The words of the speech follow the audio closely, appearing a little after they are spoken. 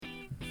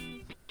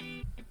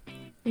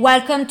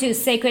Welcome to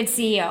Sacred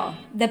CEO,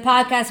 the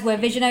podcast where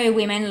visionary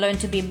women learn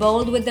to be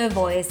bold with their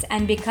voice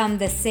and become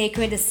the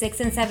sacred 6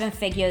 and 7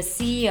 figure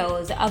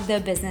CEOs of their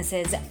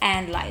businesses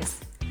and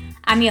lives.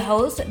 I'm your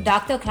host,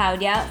 Dr.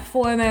 Claudia,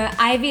 former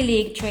Ivy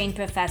League trained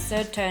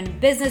professor turned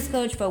business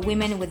coach for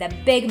women with a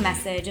big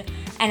message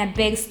and a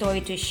big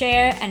story to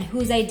share, and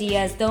whose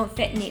ideas don't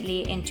fit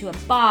neatly into a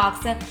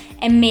box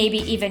and maybe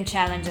even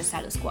challenge the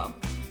status quo.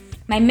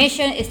 My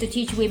mission is to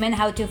teach women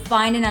how to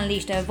find and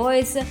unleash their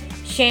voice,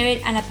 share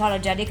it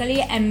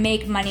unapologetically, and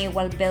make money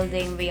while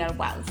building real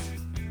wealth.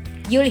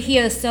 You'll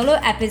hear solo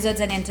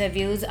episodes and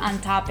interviews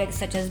on topics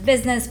such as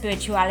business,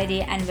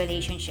 spirituality, and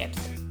relationships.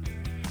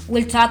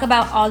 We'll talk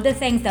about all the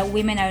things that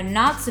women are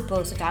not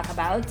supposed to talk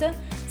about,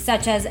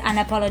 such as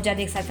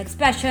unapologetic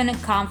self-expression,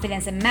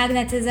 confidence and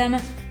magnetism,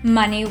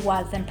 money,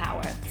 wealth, and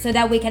power, so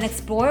that we can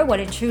explore what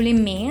it truly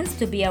means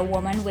to be a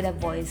woman with a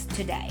voice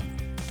today.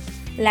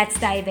 Let's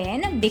dive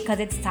in because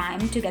it's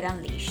time to get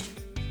unleashed.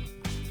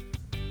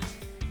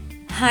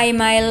 Hi,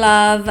 my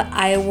love.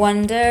 I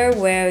wonder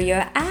where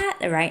you're at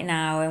right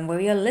now and where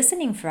you're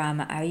listening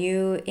from. Are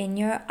you in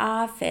your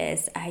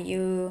office? Are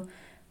you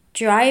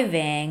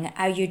driving?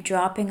 Are you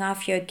dropping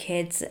off your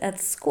kids at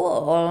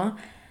school?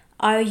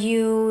 Are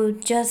you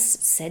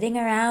just sitting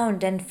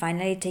around and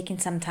finally taking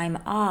some time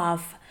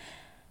off?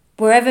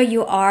 Wherever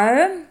you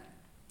are,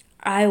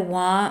 I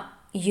want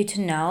you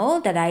to know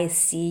that I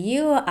see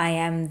you. I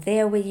am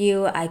there with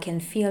you. I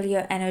can feel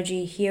your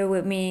energy here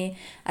with me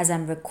as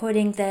I'm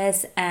recording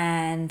this.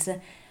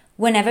 And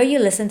whenever you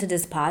listen to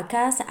this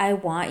podcast, I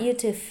want you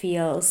to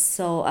feel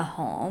so at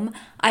home.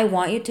 I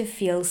want you to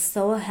feel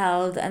so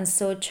held and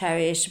so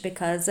cherished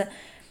because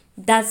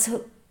that's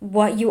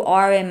what you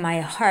are in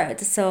my heart.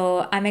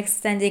 So I'm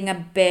extending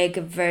a big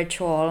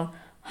virtual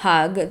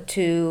hug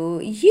to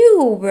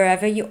you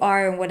wherever you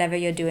are and whatever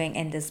you're doing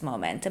in this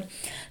moment.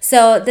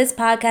 So this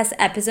podcast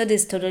episode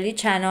is totally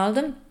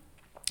channeled.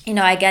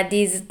 I get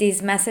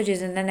these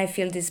messages and then I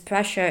feel this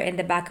pressure in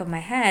the back of my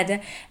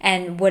head,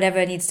 and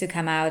whatever needs to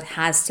come out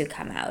has to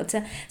come out.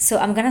 So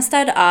I'm gonna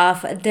start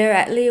off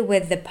directly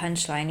with the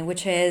punchline,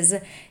 which is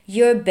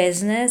your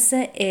business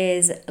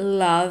is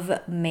love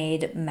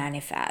made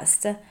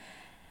manifest.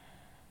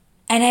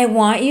 And I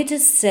want you to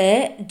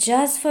sit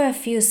just for a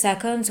few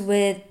seconds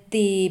with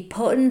the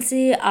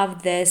potency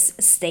of this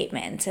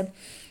statement.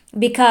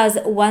 Because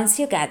once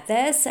you get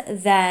this,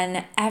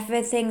 then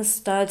everything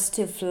starts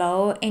to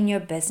flow in your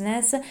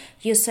business.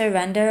 You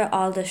surrender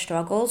all the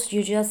struggles.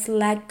 You just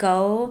let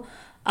go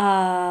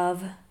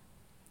of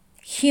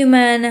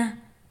human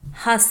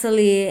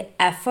hustly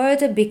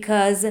effort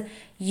because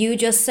you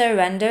just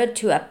surrender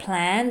to a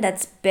plan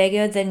that's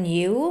bigger than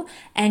you,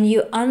 and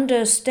you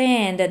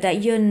understand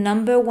that your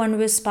number one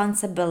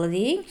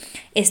responsibility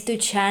is to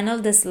channel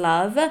this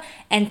love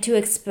and to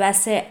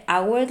express it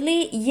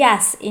outwardly.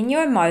 Yes, in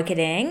your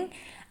marketing.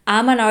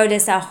 I'm an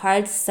artist at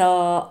heart,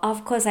 so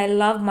of course I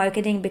love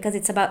marketing because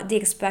it's about the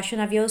expression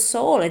of your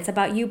soul. It's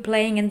about you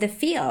playing in the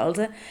field,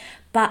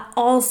 but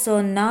also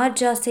not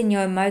just in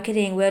your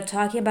marketing. We're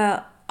talking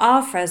about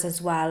offers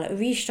as well,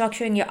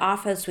 restructuring your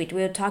offer suite.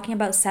 We're talking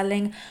about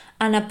selling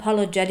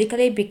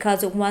unapologetically,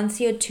 because once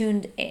you're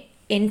tuned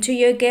into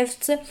your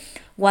gifts,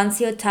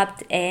 once you're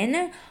tapped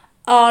in,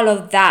 all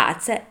of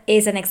that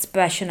is an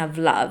expression of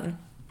love.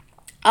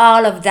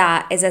 All of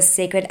that is a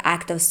sacred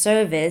act of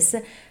service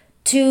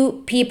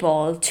to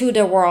people, to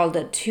the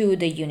world, to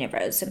the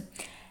universe.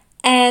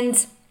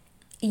 And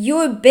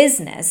your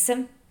business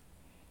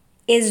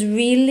is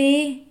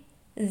really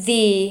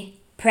the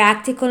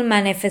practical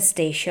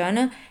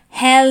manifestation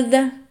held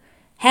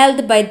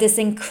by this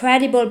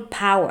incredible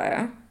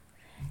power,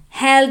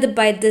 held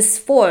by this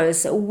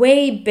force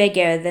way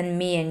bigger than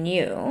me and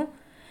you.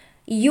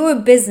 Your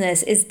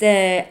business is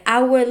the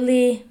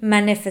outwardly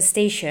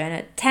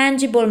manifestation,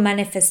 tangible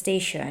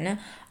manifestation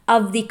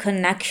of the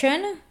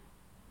connection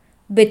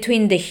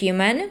between the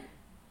human,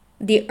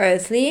 the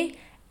earthly,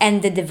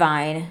 and the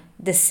divine,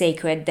 the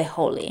sacred, the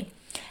holy.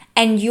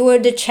 And you're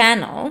the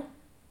channel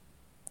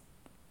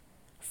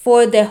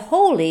for the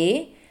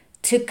holy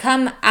to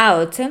come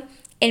out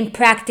in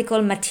practical,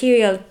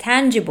 material,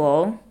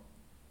 tangible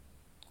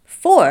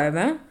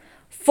form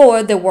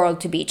for the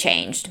world to be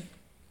changed.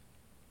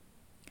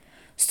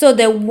 So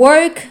the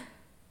work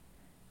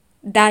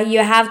that you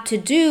have to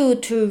do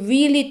to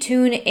really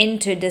tune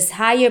into this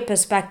higher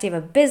perspective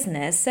of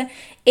business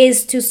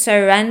is to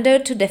surrender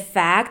to the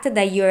fact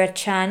that you're a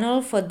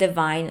channel for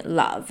divine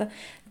love.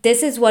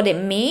 This is what it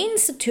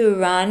means to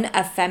run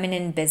a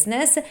feminine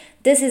business.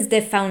 This is the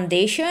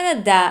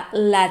foundation that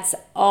lets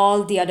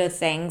all the other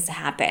things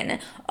happen.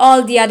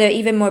 All the other,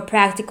 even more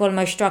practical,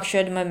 more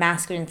structured, more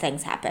masculine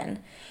things happen.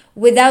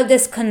 Without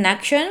this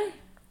connection,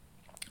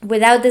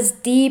 without this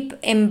deep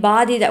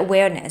embodied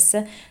awareness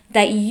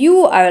that you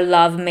are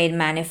love made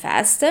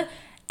manifest,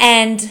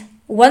 and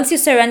once you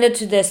surrender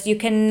to this, you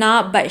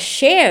cannot but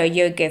share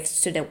your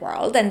gifts to the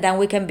world, and then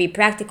we can be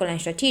practical and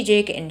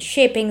strategic in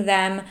shaping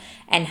them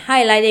and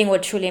highlighting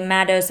what truly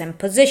matters and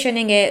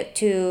positioning it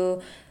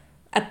to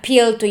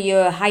appeal to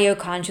your higher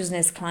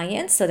consciousness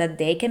clients so that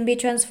they can be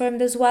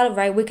transformed as well,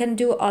 right? We can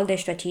do all the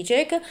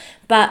strategic,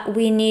 but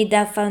we need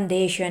that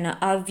foundation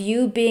of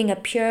you being a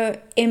pure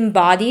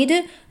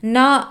embodied,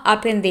 not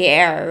up in the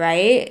air,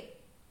 right?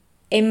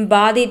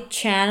 Embodied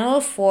channel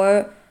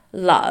for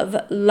love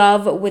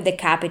with the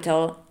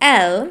capital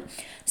L,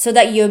 so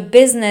that your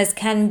business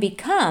can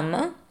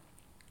become,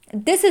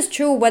 this is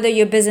true whether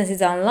your business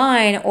is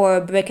online or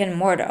brick and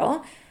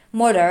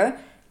mortar,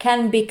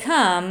 can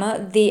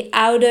become the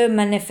outer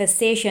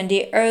manifestation,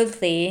 the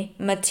earthly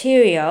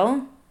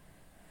material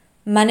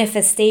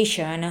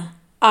manifestation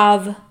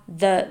of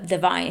the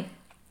divine.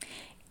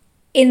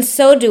 In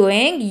so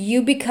doing,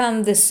 you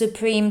become the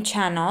supreme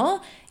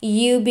channel,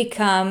 you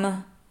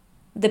become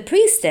the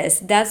priestess.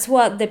 That's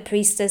what the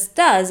priestess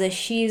does.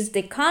 She's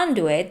the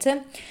conduit,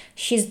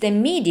 she's the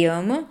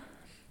medium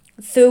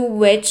through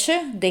which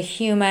the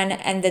human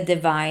and the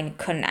divine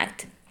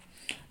connect.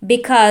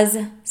 Because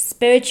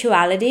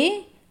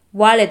spirituality,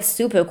 while it's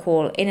super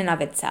cool in and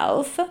of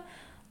itself,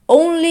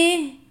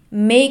 only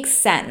makes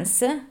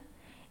sense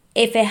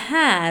if it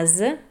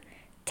has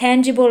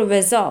tangible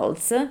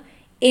results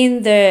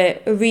in the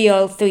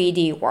real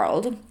 3D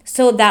world,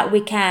 so that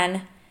we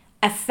can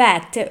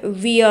affect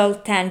real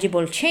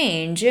tangible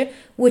change,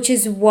 which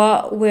is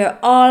what we're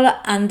all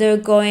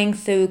undergoing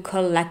through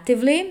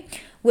collectively.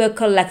 We're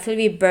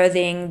collectively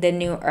birthing the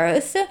new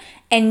earth,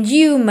 and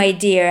you, my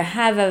dear,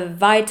 have a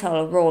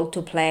vital role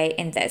to play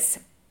in this.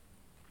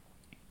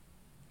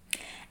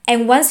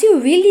 And once you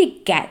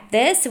really get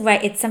this,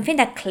 right, it's something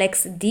that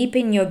clicks deep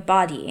in your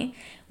body,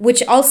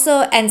 which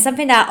also, and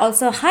something that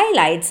also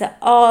highlights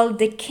all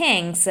the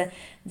kinks,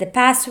 the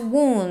past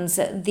wounds,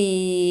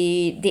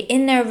 the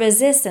inner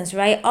resistance,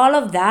 right? All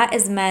of that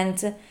is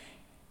meant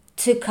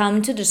to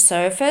come to the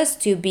surface,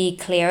 to be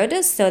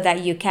cleared so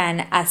that you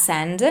can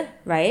ascend,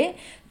 right,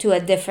 to a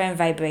different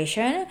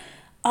vibration.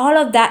 All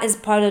of that is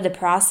part of the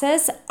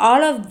process.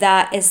 All of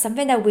that is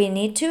something that we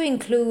need to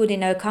include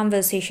in our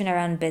conversation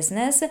around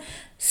business,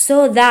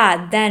 so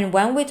that then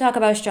when we talk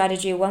about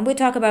strategy, when we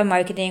talk about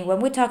marketing, when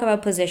we talk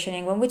about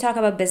positioning, when we talk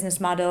about business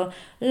model,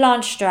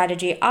 launch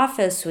strategy,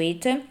 offer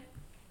suite,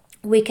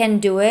 we can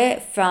do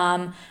it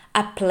from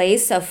a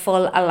place of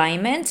full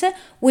alignment,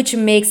 which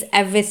makes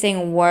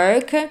everything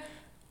work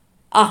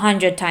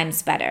 100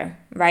 times better,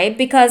 right?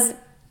 Because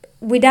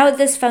without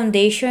this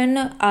foundation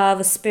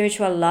of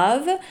spiritual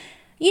love,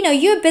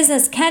 your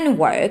business can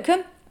work.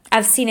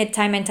 I've seen it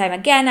time and time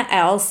again. I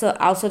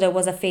also there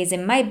was a phase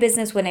in my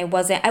business when I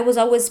was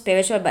always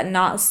spiritual, but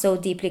not so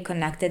deeply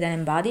connected and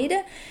embodied.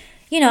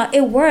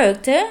 It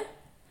worked,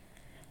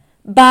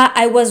 but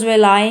I was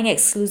relying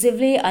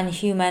exclusively on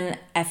human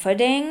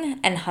efforting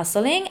and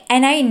hustling.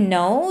 And I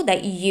know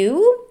that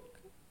you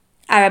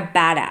are a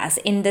badass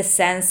in the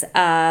sense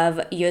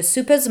of you're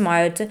super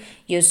smart,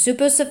 you're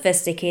super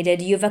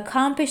sophisticated, you've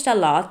accomplished a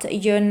lot,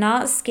 you're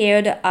not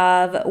scared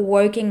of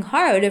working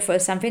hard for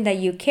something that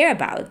you care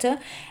about.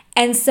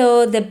 And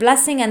so the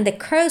blessing and the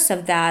curse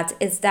of that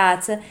is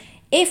that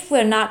if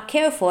we're not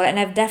careful, and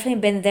I've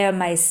definitely been there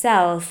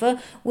myself,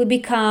 we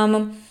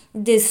become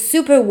this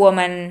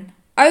superwoman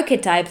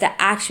archetype that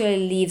actually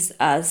leaves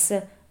us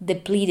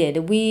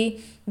depleted.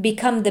 We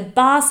become the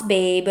boss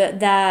babe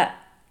that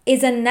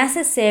is a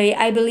necessary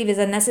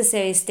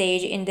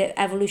stage in the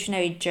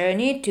evolutionary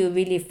journey to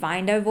really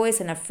find our voice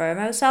and affirm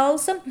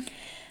ourselves.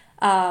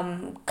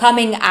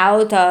 Coming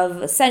out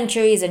of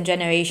centuries and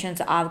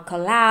generations of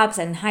collapse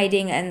and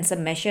hiding and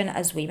submission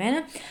as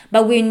women.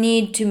 But we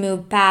need to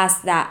move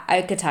past that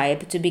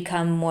archetype to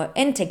become more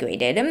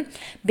integrated,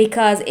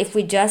 because if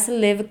we just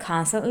live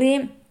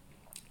constantly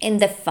in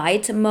the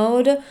fight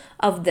mode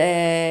of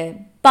the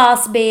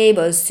boss babe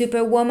or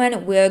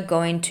superwoman, we're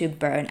going to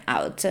burn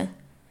out,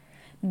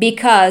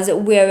 because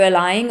we're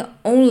relying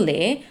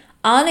only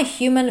on a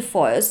human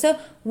force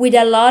with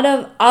a lot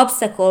of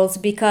obstacles,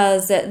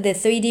 because the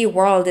 3D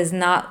world is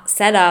not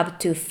set up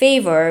to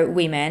favor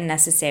women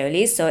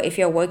necessarily. So if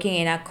you're working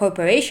in a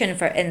corporation,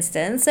 for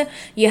instance,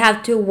 you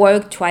have to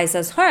work twice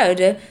as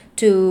hard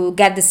to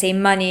get the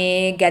same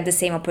money, get the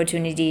same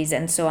opportunities,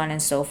 and so on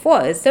and so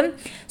forth.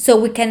 So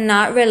we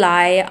cannot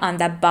rely on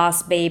that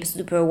boss babe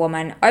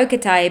superwoman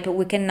archetype.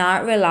 We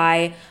cannot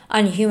rely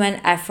on human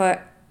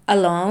effort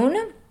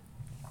alone.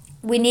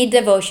 We need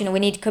devotion, we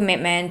need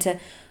commitment,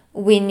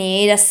 we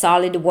need a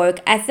solid work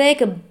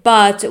ethic,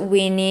 but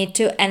we need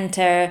to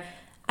enter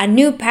a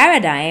new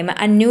paradigm,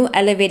 a new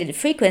elevated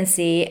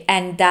frequency,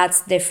 and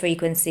that's the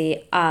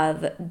frequency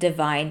of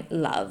divine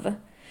love.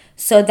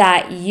 So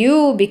that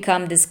you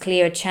become this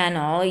clear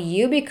channel,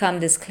 you become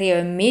this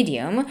clear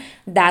medium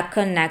that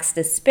connects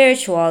the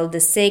spiritual,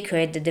 the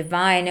sacred, the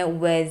divine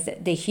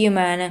with the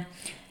human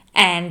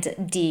and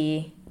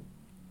the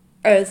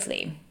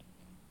earthly.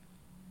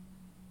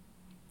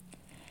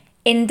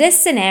 In this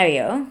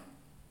scenario,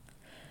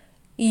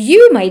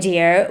 you, my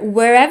dear,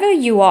 wherever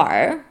you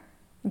are,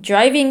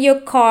 driving your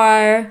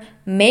car,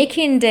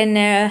 making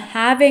dinner,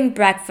 having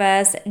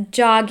breakfast,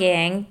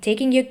 jogging,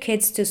 taking your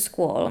kids to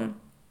school,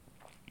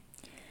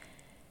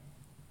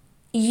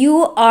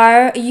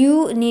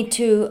 you need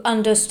to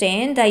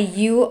understand that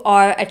you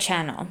are a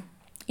channel.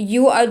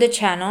 You are the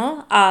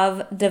channel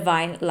of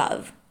divine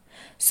love.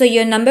 So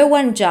your number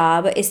one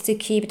job is to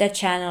keep the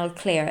channel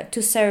clear,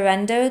 to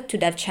surrender to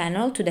that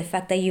channel, to the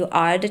fact that you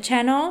are the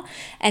channel,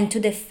 and to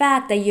the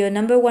fact that your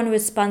number one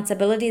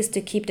responsibility is to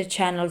keep the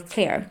channel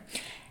clear.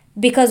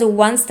 Because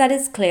once that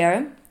is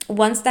clear,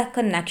 once that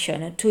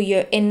connection to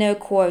your inner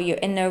core, your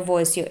inner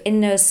voice, your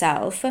inner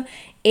self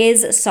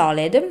is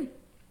solid,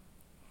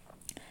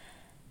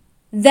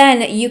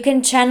 then you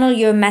can channel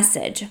your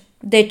message,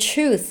 the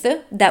truth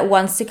that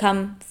wants to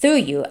come through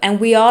you. And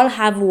we all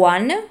have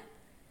one.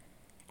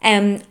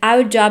 And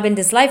our job in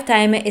this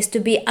lifetime is to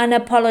be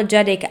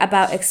unapologetic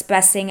about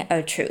expressing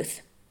our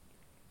truth.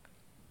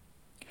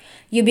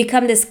 You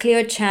become this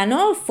clear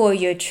channel for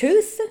your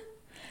truth,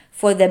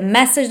 for the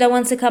message that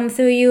wants to come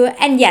through you.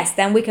 And yes,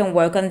 then we can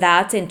work on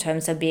that in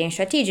terms of being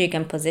strategic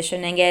and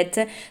positioning it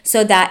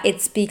so that it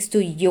speaks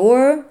to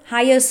your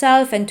higher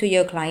self and to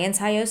your client's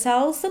higher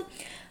selves.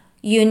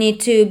 You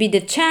need to be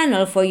the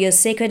channel for your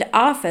sacred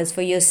offers,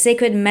 for your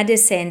sacred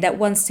medicine that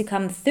wants to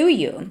come through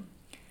you.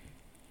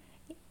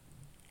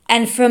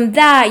 And from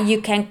that,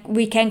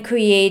 we can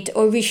create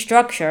or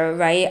restructure,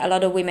 right? A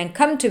lot of women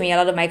come to me, a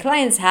lot of my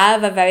clients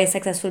have a very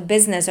successful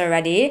business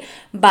already,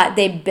 but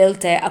they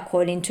built it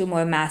according to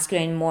more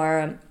masculine,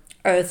 more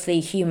earthly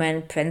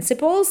human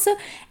principles.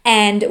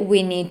 And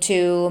we need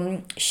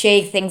to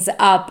shake things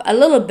up a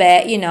little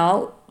bit,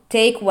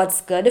 take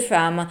what's good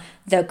from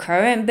the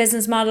current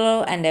business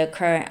model and their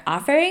current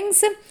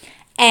offerings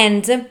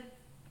and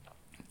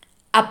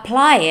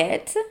apply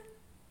it.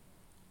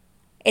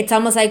 It's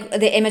almost like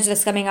the image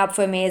that's coming up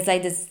for me is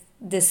like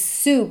this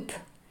soup,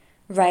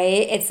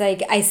 right? It's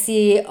like I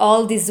see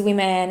all these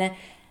women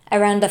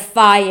around the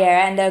fire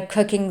and they're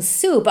cooking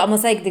soup,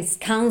 almost like this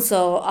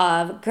council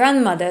of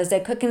grandmothers, they're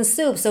cooking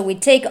soup. So we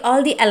take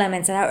all the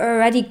elements that are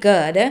already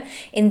good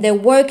in the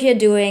work you're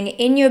doing,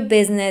 in your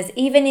business,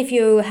 even if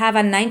you have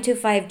a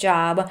 9-to-5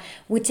 job,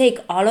 we take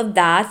all of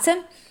that,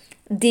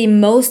 the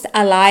most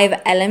alive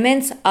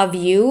elements of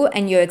you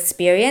and your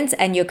experience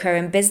and your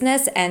current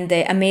business and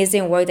the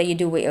amazing work that you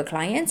do with your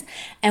clients,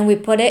 and we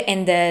put it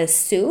in the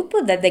soup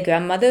that the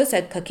grandmothers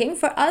are cooking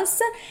for us,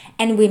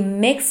 and we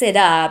mix it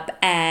up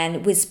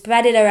and we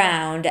spread it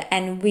around,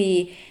 and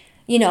we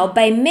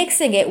by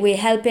mixing it we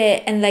help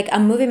it. And like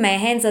I'm moving my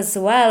hands as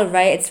well,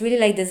 right? It's really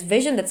like this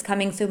vision that's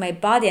coming through my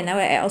body, and now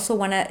I also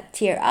want to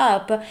tear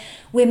up.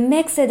 We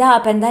mix it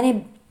up, and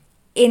then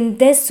in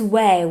this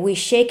way, we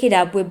shake it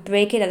up, we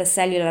break it at a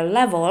cellular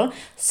level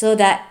so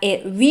that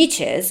it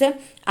reaches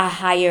a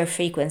higher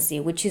frequency,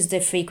 which is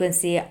the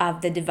frequency of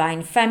the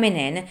divine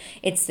feminine.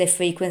 It's the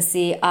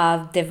frequency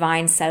of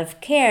divine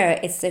self-care.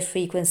 It's the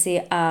frequency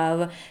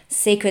of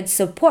sacred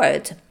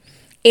support.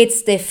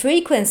 It's the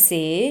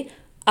frequency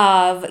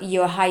of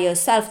your higher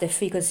self, the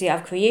frequency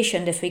of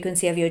creation, the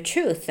frequency of your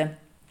truth,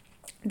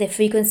 the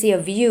frequency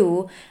of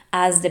you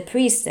as the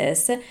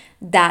priestess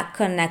that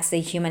connects the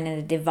human and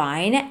the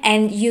divine.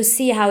 And you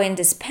see how in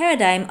this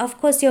paradigm, of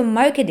course, your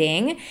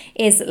marketing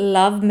is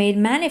love made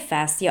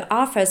manifest. Your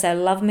offers are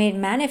love made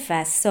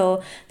manifest.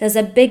 So there's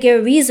a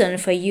bigger reason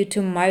for you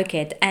to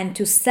market and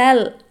to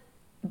sell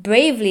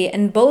bravely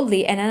and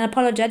boldly and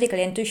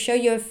unapologetically and to show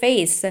your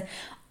face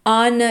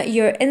on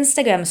your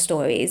Instagram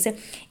stories.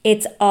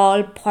 It's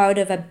all part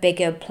of a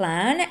bigger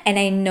plan, and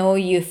I know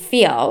you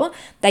feel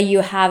that you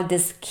have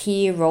this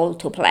key role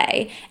to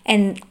play,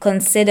 and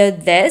consider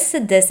this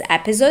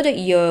episode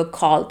your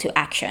call to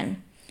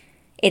action.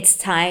 It's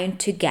time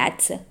to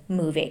get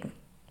moving.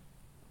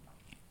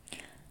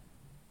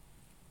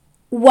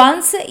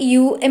 Once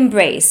you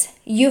embrace,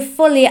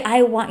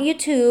 I want you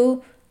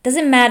to,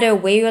 doesn't matter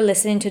where you're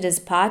listening to this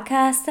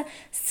podcast,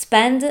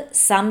 spend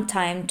some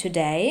time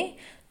today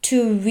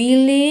to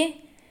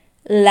really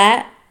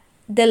let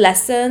the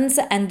lessons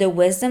and the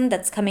wisdom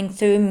that's coming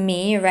through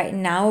me right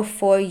now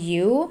for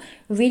you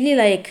really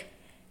it's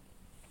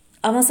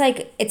almost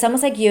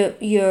like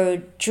you're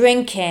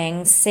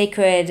drinking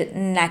sacred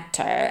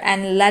nectar,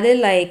 and let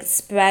it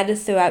spread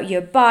throughout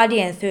your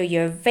body and through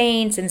your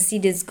veins, and see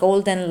this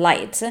golden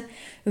light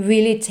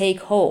really take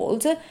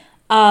hold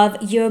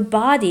of your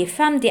body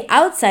from the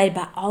outside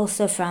but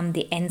also from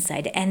the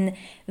inside, and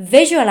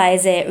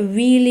visualize it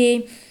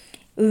really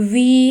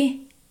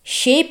reshaping,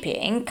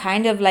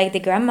 kind of like the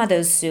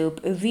grandmother's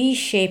soup,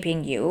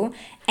 reshaping you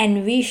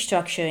and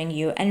restructuring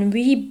you and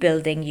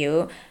rebuilding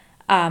you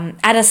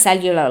at a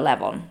cellular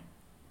level.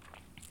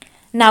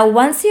 Now,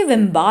 once you've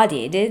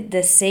embodied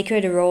the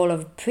sacred role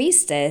of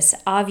priestess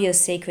of your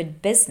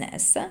sacred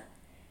business,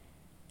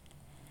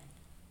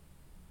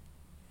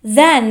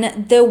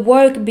 then the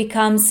work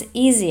becomes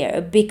easier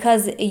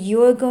because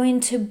you're going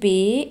to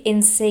be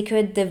in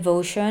sacred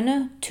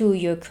devotion to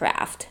your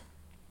craft.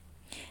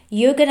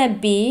 You're going to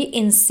be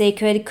in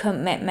sacred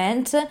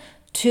commitment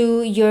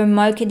to your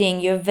marketing,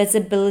 your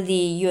visibility,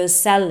 your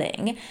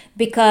selling,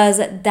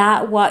 because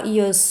that's what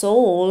your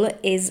soul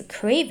is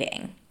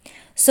craving.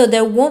 So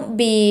there won't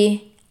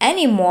be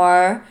any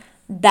more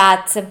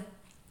that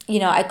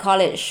I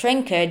call it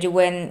shrinkage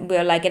when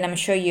we're like, and I'm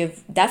sure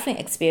you've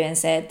definitely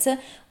experienced it,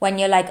 when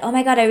you're like, oh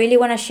my God, I really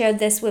want to share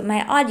this with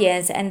my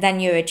audience. And then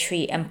you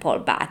retreat and pull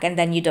back and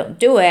then you don't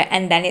do it.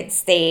 And then it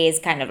stays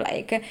kind of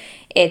like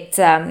it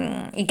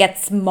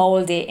gets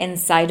moldy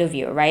inside of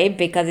you, right?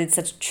 Because it's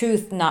a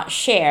truth not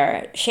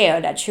shared,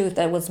 a truth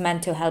that was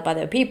meant to help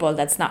other people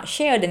that's not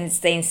shared and it's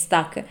staying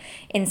stuck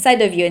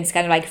inside of you. It's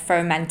kind of like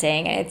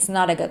fermenting and it's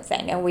not a good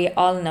thing. And we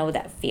all know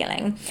that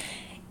feeling.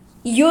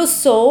 Your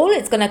soul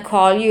is going to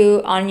call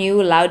on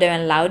you louder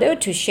and louder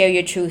to share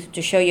your truth,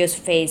 to show your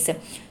face,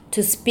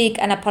 to speak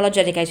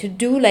unapologetically, to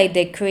do like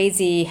the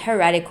crazy,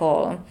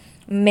 heretical,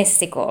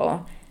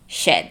 mystical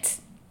shit,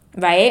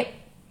 right?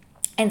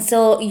 And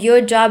so your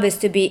job is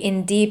to be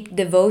in deep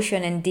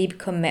devotion and deep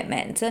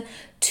commitment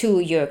to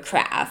your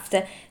craft,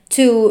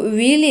 to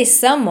really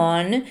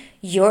summon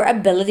your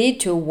ability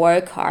to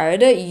work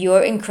hard,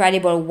 your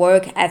incredible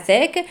work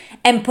ethic,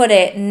 and put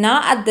it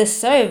not at the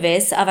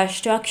service of a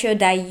structure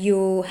that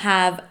you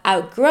have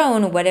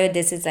outgrown, whether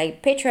this is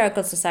like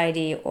patriarchal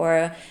society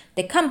or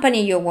the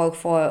company you work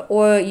for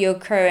or your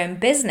current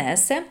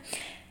business.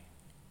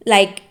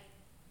 Like,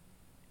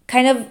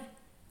 kind of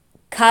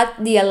cut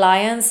the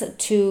alliance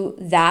to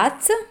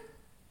that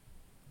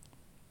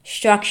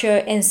structure,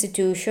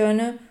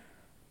 institution,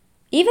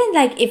 even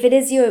like if it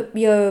is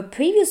your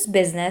previous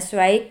business,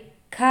 right?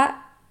 Cut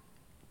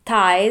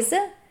ties,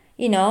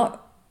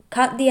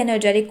 cut the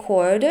energetic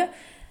cord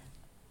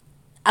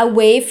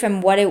away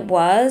from what it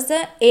was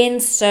in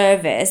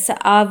service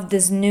of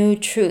this new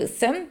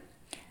truth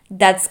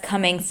that's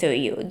coming through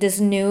you, this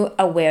new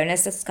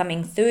awareness that's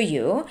coming through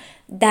you,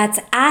 that's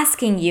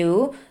asking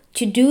you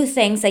to do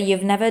things that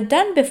you've never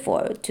done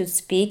before, to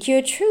speak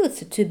your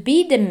truth, to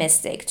be the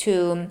mystic,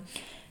 to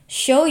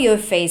show your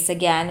face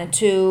again,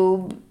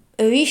 to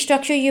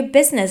restructure your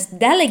business,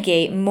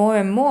 delegate more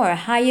and more,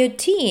 hire a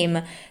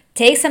team,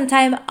 take some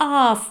time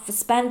off,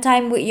 spend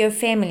time with your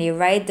family,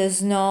 right?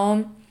 There's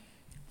no,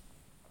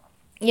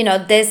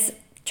 this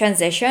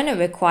transition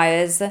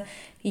requires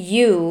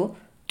you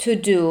to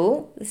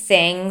do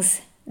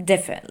things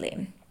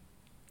differently.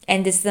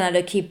 And this is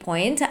another key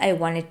point I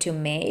wanted to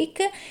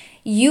make.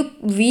 You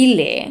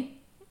really,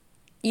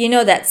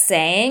 that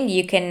saying,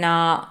 you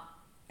cannot,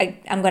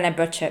 I'm going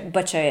to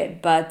butcher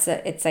it, but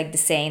it's like the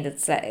saying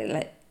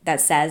that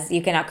says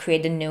you cannot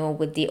create the new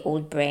with the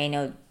old brain,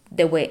 or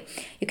the way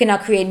you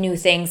cannot create new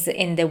things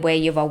in the way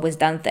you've always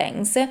done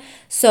things.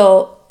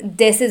 So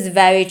this is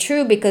very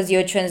true because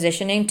you're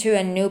transitioning to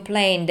a new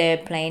plane,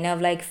 the plane of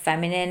like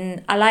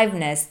feminine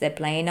aliveness, the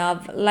plane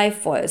of life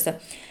force,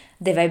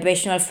 the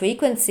vibrational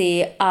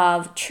frequency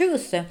of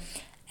truth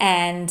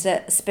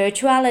and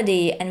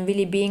spirituality, and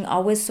really being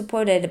always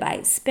supported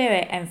by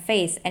spirit and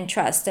faith and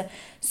trust.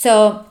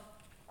 So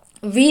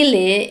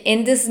really,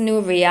 in this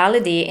new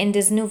reality, in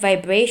this new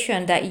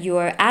vibration that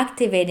you're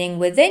activating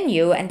within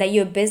you, and that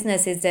your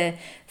business is a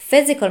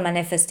physical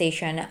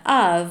manifestation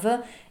of,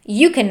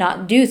 you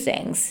cannot do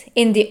things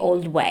in the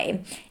old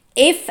way.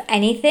 If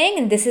anything,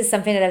 and this is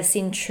something that I've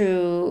seen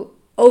true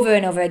over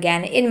and over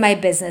again in my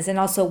business and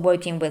also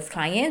working with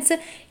clients,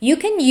 you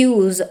can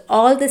use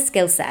all the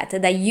skill set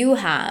that you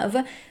have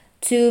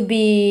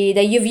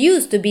that you've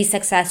used to be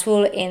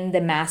successful in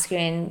the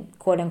masculine,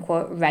 quote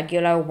unquote,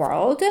 regular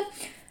world,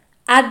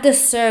 at the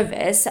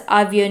service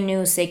of your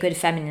new sacred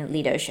feminine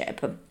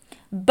leadership.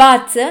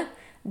 But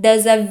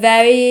there's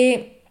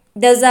a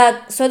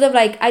sort of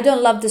like, I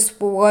don't love this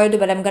word,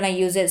 but I'm going to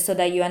use it so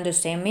that you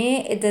understand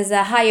me. There's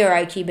a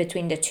hierarchy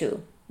between the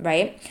two,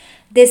 right?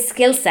 This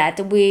skill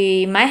set,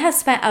 we might have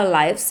spent our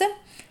lives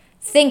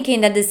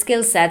thinking that the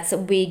skill sets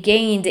we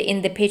gained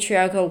in the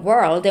patriarchal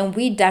world, and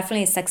we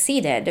definitely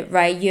succeeded,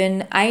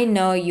 right? I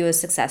know you're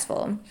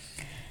successful.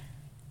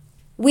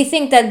 We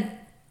think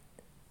that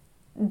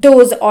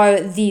those are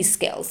these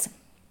skills.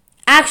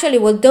 Actually,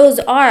 what those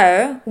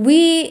are,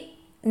 we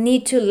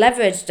need to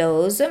leverage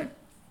those,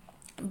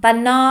 but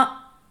not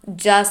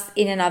just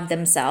in and of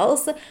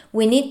themselves.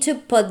 We need to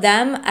put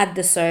them at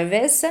the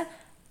service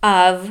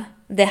of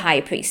the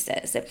high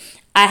priestess.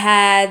 I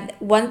had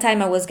one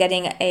time I was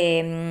getting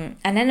an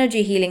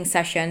energy healing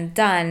session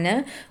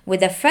done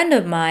with a friend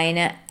of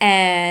mine,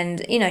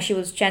 and she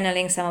was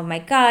channeling some of my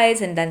guides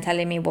and then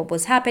telling me what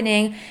was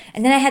happening.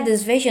 And then I had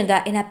this vision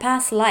that in a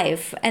past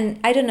life, and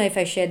I don't know if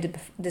I shared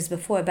this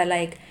before, but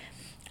like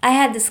I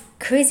had this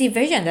crazy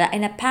vision that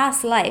in a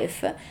past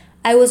life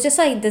I was just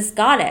like this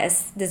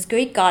goddess, this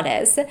Greek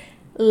goddess,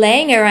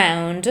 laying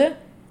around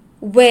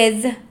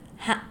with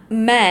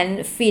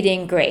men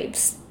feeding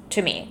grapes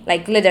to me.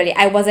 Like literally,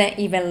 I wasn't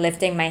even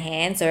lifting my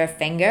hands or a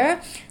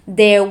finger.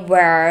 They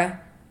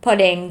were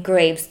putting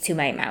grapes to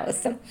my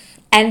mouth.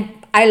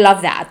 And I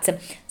love that.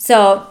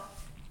 So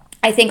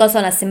I think also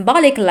on a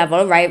symbolic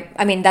level, right?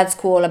 I mean, that's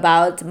cool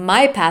about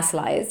my past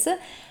lives.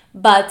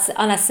 But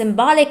on a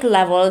symbolic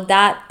level,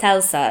 that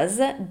tells us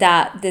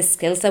that the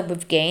skills that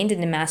we've gained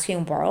in the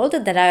masculine world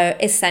that are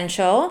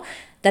essential,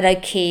 that are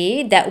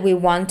key, that we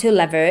want to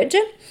leverage,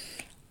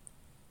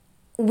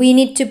 we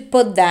need to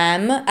put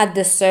them at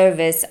the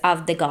service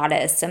of the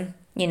goddess.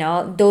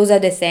 Those are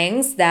the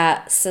things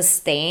that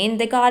sustain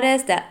the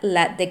goddess, that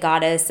let the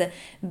goddess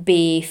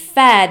be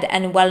fed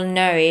and well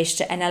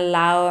nourished and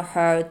allow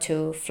her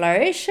to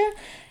flourish.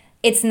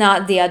 It's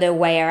not the other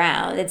way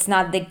around. It's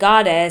not the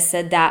goddess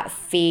that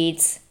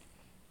feeds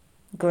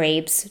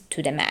grapes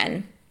to the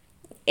man.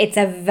 It's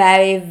a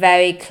very,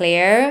 very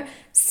clear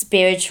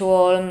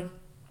spiritual,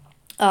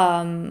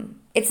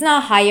 it's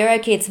not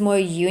hierarchy, it's more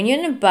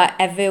union, but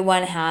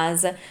everyone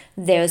has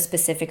their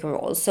specific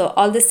roles. So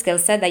all the skill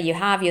set that you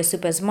have, you're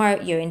super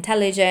smart, you're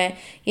intelligent,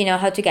 you know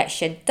how to get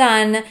shit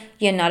done,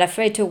 you're not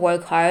afraid to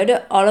work hard,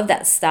 all of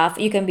that stuff.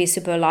 You can be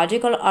super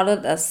logical, all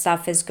of that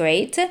stuff is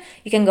great.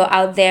 You can go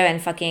out there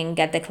and fucking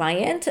get the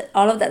client,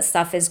 all of that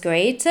stuff is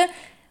great.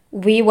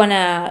 We want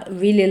to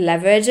really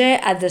leverage it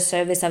at the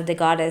service of the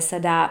goddess so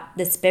that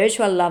the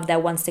spiritual love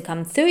that wants to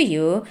come through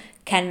you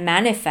can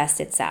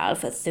manifest itself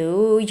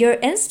through your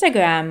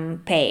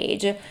Instagram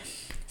page,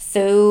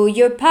 through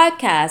your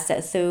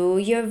podcast, through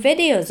your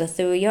videos,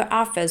 through your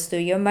offers, through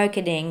your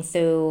marketing,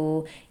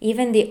 through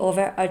even the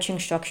overarching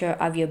structure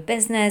of your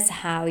business,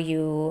 how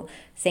you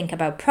think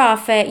about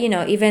profit,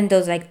 even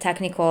those like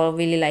technical,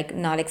 really like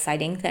not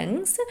exciting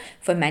things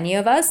for many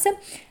of us.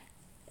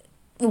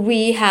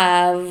 We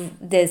have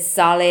this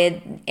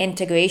solid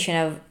integration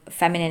of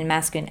feminine and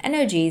masculine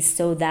energies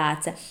so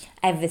that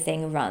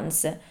everything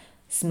runs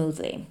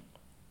smoothly.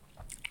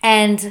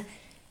 And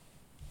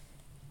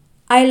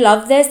I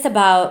love this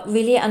about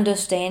really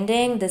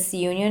understanding this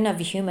union of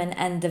human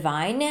and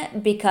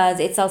divine, because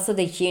it's also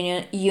the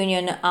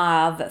union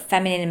of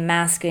feminine and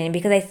masculine,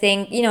 because I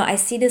think, I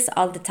see this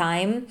all the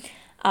time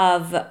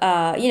of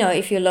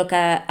if you look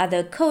at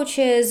other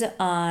coaches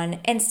on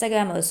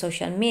Instagram or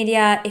social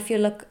media, if you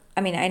look,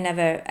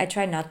 I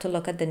try not to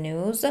look at the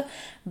news,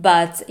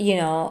 but,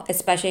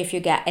 especially if you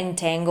get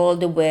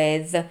entangled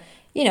with,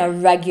 the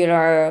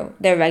regular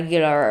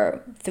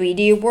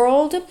 3D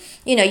world,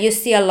 you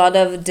see a lot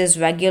of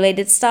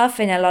dysregulated stuff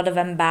and a lot of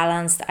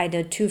imbalanced,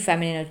 either too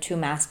feminine or too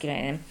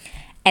masculine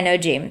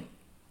energy.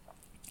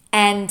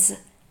 And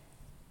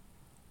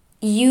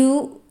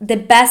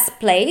the best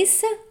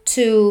place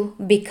to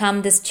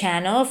become this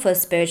channel for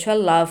spiritual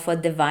love, for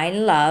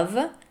divine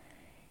love,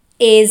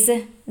 is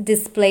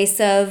this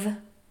place of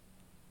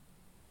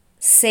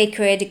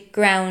sacred,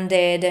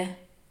 grounded,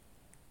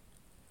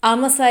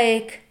 almost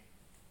like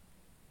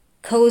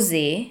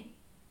cozy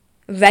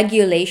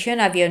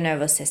regulation of your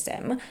nervous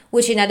system,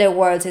 which in other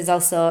words is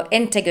also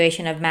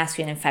integration of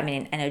masculine and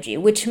feminine energy,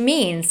 which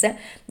means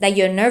that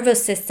your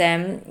nervous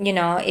system,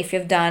 if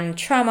you've done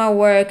trauma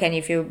work and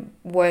if you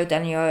worked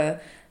on your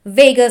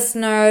vagus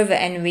nerve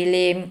and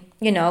really,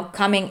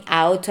 coming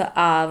out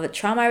of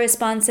trauma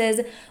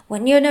responses,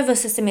 when your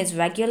nervous system is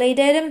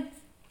regulated,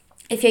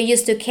 if you're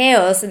used to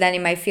chaos, then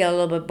it might feel a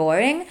little bit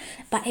boring,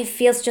 but it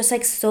feels just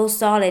like so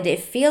solid.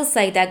 It feels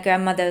like that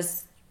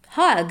grandmother's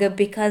hug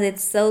because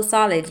it's so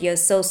solid, you're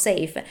so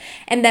safe.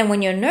 And then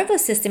when your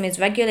nervous system is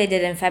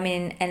regulated and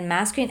feminine and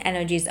masculine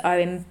energies are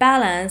in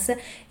balance,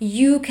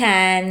 you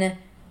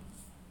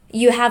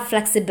have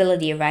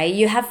flexibility, right?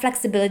 You have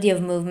flexibility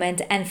of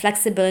movement and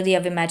flexibility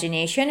of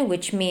imagination,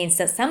 which means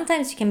that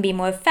sometimes you can be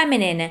more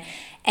feminine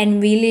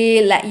and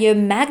really let your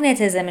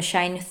magnetism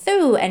shine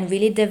through and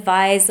really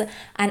devise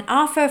an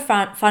offer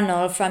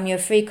funnel from your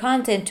free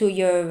content to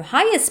your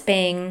highest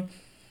paying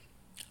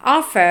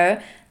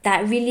offer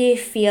that really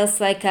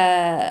feels like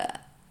a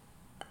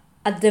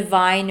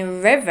divine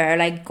river,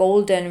 like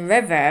golden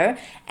river,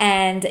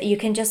 and you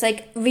can just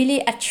like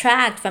really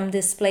attract from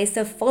this place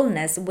of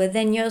fullness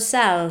within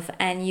yourself,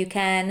 and you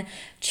can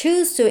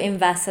choose to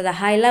invest at a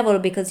high level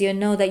because you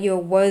know that you're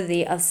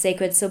worthy of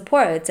sacred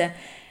support.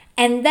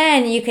 And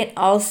then you can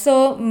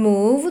also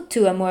move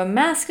to a more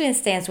masculine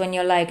stance when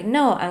you're like,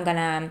 no, I'm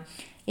gonna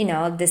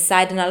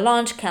decide on a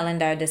launch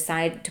calendar,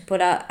 decide to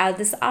put out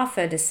this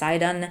offer,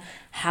 decide on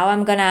how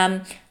I'm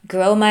gonna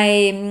grow my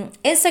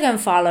Instagram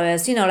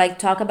followers,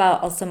 talk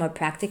about also more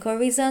practical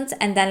reasons.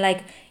 And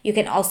then you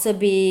can also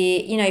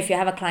be, if you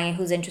have a client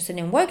who's interested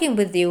in working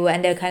with you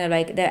and they're kind of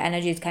like, their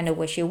energy is kind of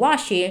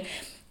wishy-washy,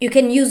 you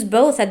can use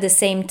both at the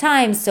same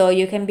time. So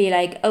you can be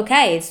like,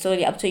 okay, it's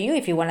totally up to you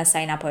if you want to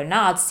sign up or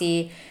not.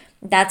 See,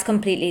 that's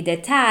completely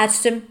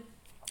detached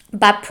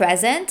but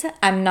present.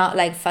 I'm not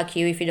like, fuck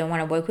you if you don't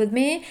want to work with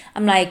me.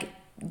 I'm like,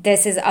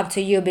 this is up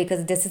to you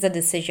because this is a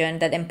decision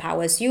that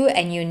empowers you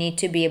and you need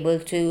to be able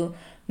to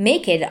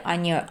make it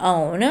on your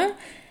own.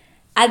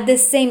 At the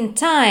same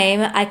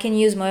time, I can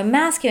use more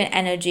masculine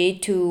energy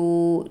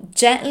to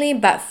gently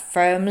but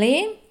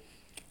firmly,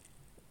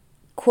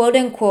 quote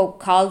unquote,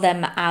 call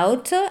them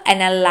out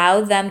and allow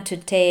them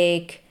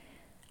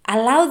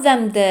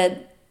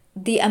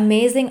the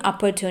amazing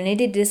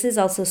opportunity. This is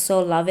also so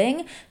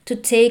loving, to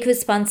take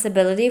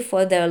responsibility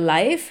for their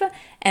life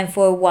and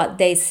for what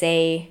they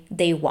say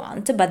they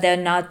want, but they're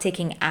not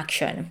taking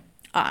action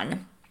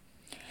on.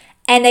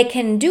 And I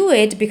can do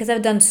it because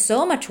I've done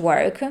so much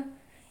work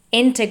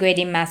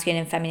integrating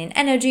masculine and feminine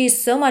energy,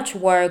 so much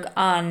work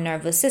on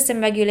nervous system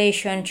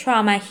regulation,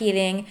 trauma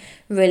healing,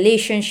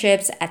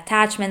 relationships,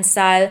 attachment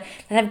style,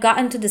 that I've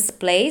gotten to this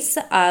place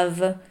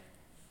of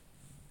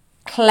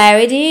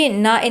clarity,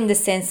 not in the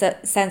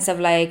sense of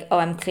like, oh,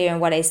 I'm clear in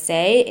what I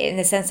say, in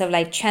the sense of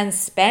like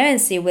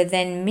transparency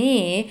within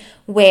me,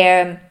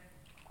 where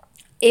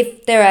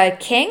if there are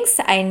kinks,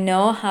 I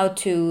know how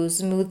to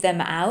smooth them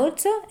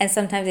out. And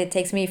sometimes it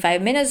takes me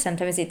 5 minutes,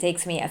 sometimes it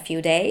takes me a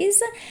few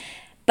days.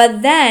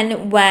 But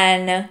then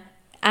when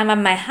I'm at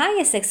my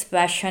highest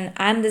expression,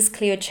 I'm this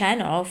clear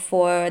channel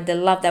for the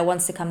love that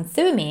wants to come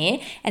through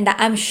me, and that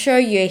I'm sure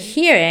you're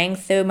hearing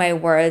through my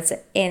words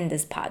in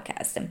this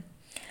podcast.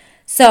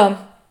 So,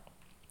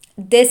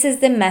 this is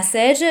the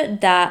message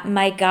that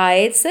my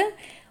guides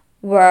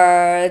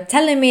were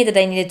telling me that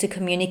I needed to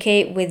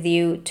communicate with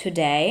you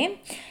today.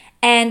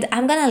 And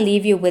I'm going to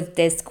leave you with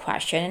this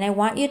question, and I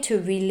want you to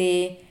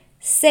really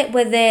sit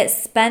with it,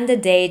 spend the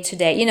day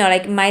today. You know,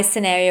 like my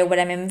scenario, what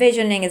I'm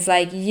envisioning is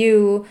like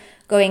you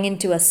going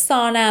into a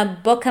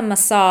sauna, book a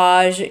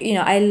massage. You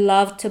know, I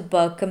love to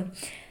book.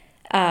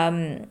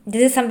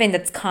 This is something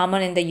that's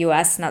common in the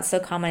US, not so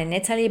common in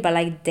Italy, but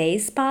like day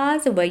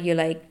spas where you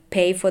like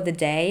pay for the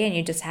day and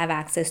you just have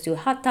access to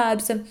hot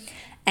tubs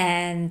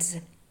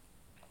and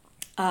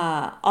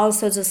all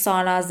sorts of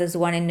saunas. There's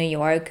one in New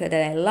York that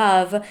I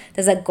love.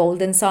 There's a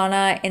golden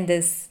sauna in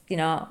this,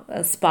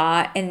 a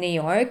spa in New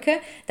York.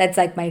 That's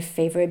like my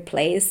favorite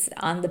place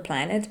on the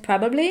planet,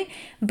 probably.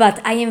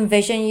 But I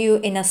envision you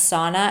in a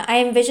sauna. I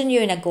envision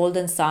you in a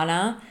golden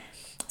sauna,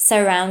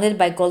 surrounded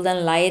by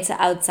golden lights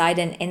outside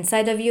and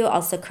inside of you,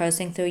 also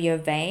coursing through your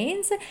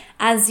veins,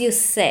 as you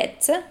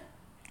sit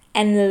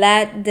and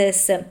let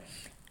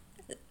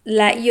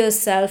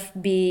yourself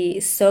be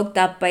soaked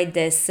up by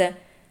this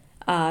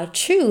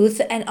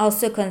truth, and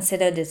also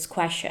consider this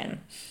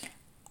question.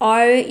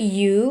 Are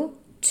you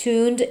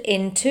tuned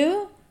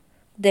into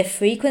the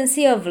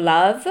frequency of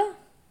love,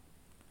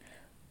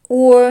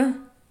 or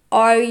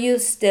are you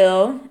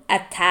still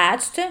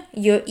attached?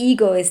 Your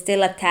ego is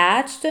still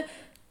attached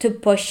to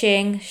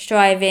pushing,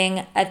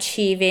 striving,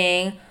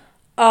 achieving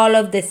all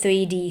of the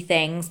 3D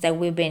things that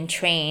we've been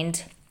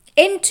trained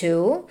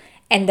into,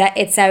 and that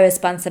it's our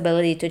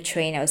responsibility to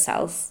train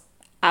ourselves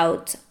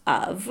out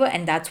of.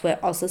 And that's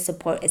where also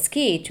support is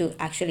key to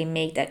actually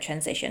make that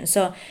transition.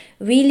 So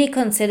really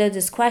consider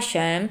this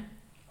question.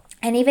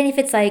 And even if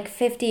it's like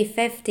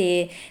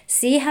 50-50,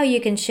 see how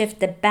you can shift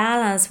the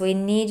balance. We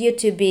need you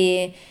to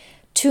be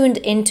tuned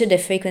into the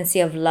frequency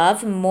of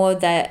love more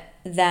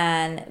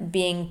than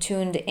being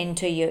tuned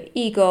into your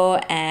ego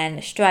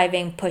and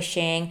striving,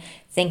 pushing,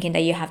 thinking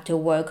that you have to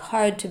work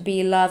hard to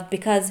be loved,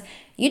 because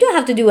you don't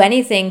have to do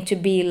anything to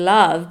be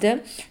loved.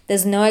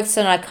 There's no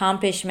external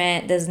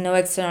accomplishment. There's no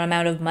external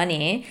amount of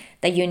money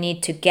that you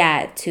need to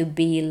get to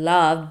be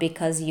loved,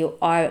 because you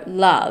are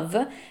love.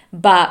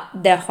 But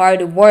the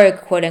hard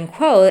work, quote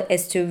unquote,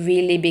 is to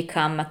really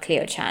become a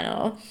clear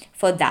channel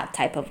for that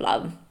type of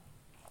love.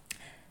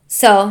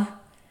 So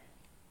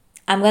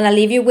I'm going to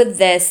leave you with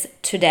this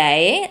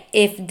today.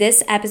 If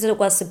this episode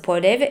was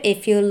supportive,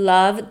 if you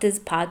love this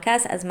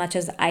podcast as much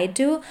as I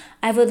do,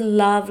 I would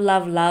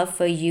love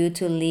for you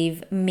to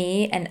leave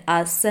me and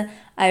us a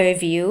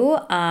review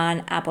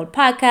on Apple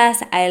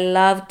Podcasts. I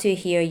love to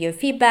hear your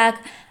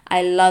feedback.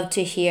 I love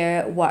to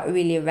hear what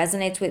really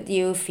resonates with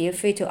you. Feel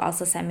free to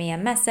also send me a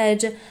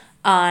message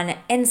on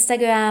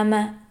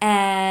Instagram.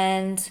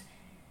 And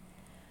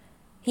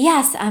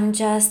yes, I'm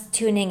just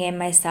tuning in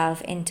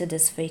myself into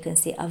this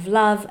frequency of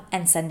love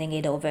and sending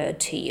it over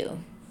to you.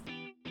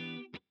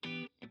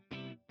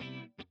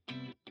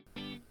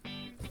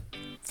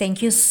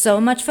 Thank you so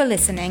much for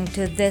listening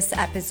to this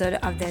episode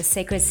of the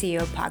Sacred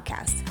CEO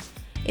podcast.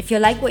 If you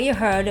like what you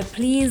heard,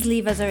 please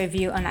leave us a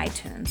review on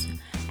iTunes.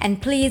 And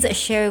please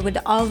share it with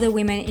all the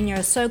women in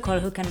your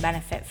circle who can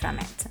benefit from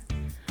it.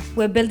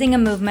 We're building a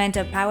movement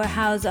of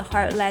powerhouse,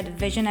 heart-led,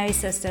 visionary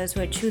sisters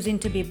who are choosing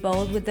to be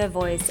bold with their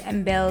voice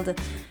and build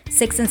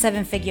 6- and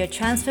 7-figure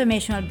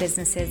transformational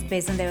businesses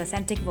based on their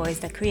authentic voice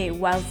that create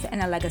wealth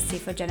and a legacy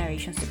for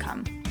generations to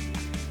come.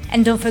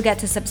 And don't forget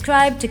to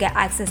subscribe to get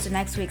access to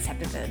next week's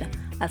episode.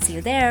 I'll see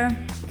you there.